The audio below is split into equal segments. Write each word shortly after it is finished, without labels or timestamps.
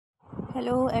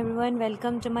Hello everyone,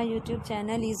 welcome to my YouTube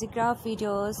channel Easy Craft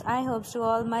Videos. I hope so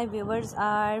all my viewers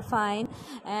are fine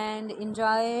and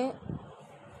enjoy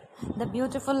the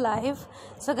beautiful life.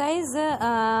 So guys,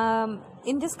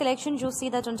 in this collection you see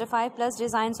the 25 plus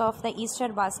designs of the Easter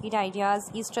basket ideas,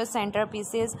 Easter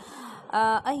centerpieces.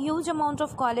 A huge amount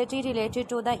of quality related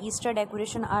to the Easter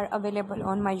decoration are available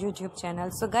on my YouTube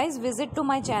channel. So guys, visit to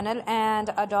my channel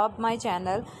and adopt my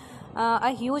channel. A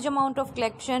huge amount of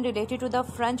collection related to the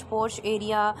front porch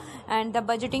area and the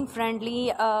budgeting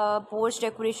friendly porch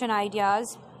decoration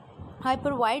ideas. I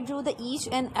provide you the each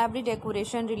and every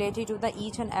decoration related to the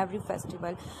each and every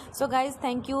festival. So guys,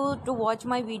 thank you to watch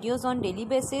my videos on daily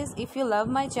basis. If you love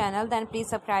my channel, then please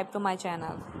subscribe to my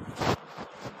channel.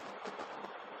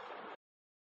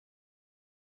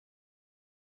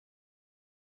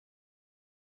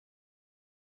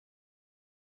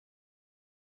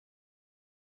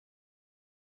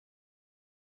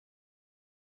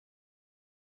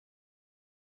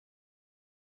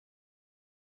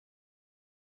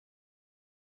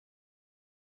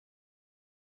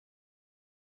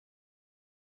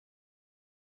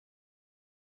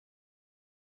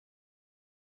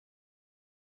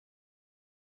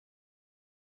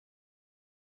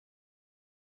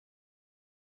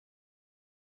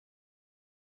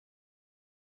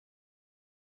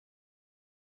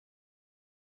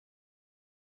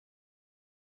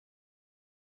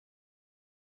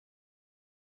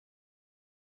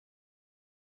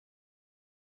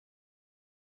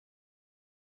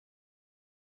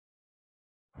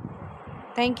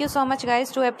 Thank you so much guys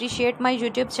to appreciate my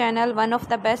YouTube channel, one of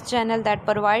the best channel that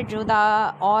provide you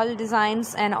the all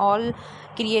designs and all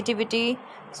creativity.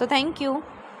 So thank you.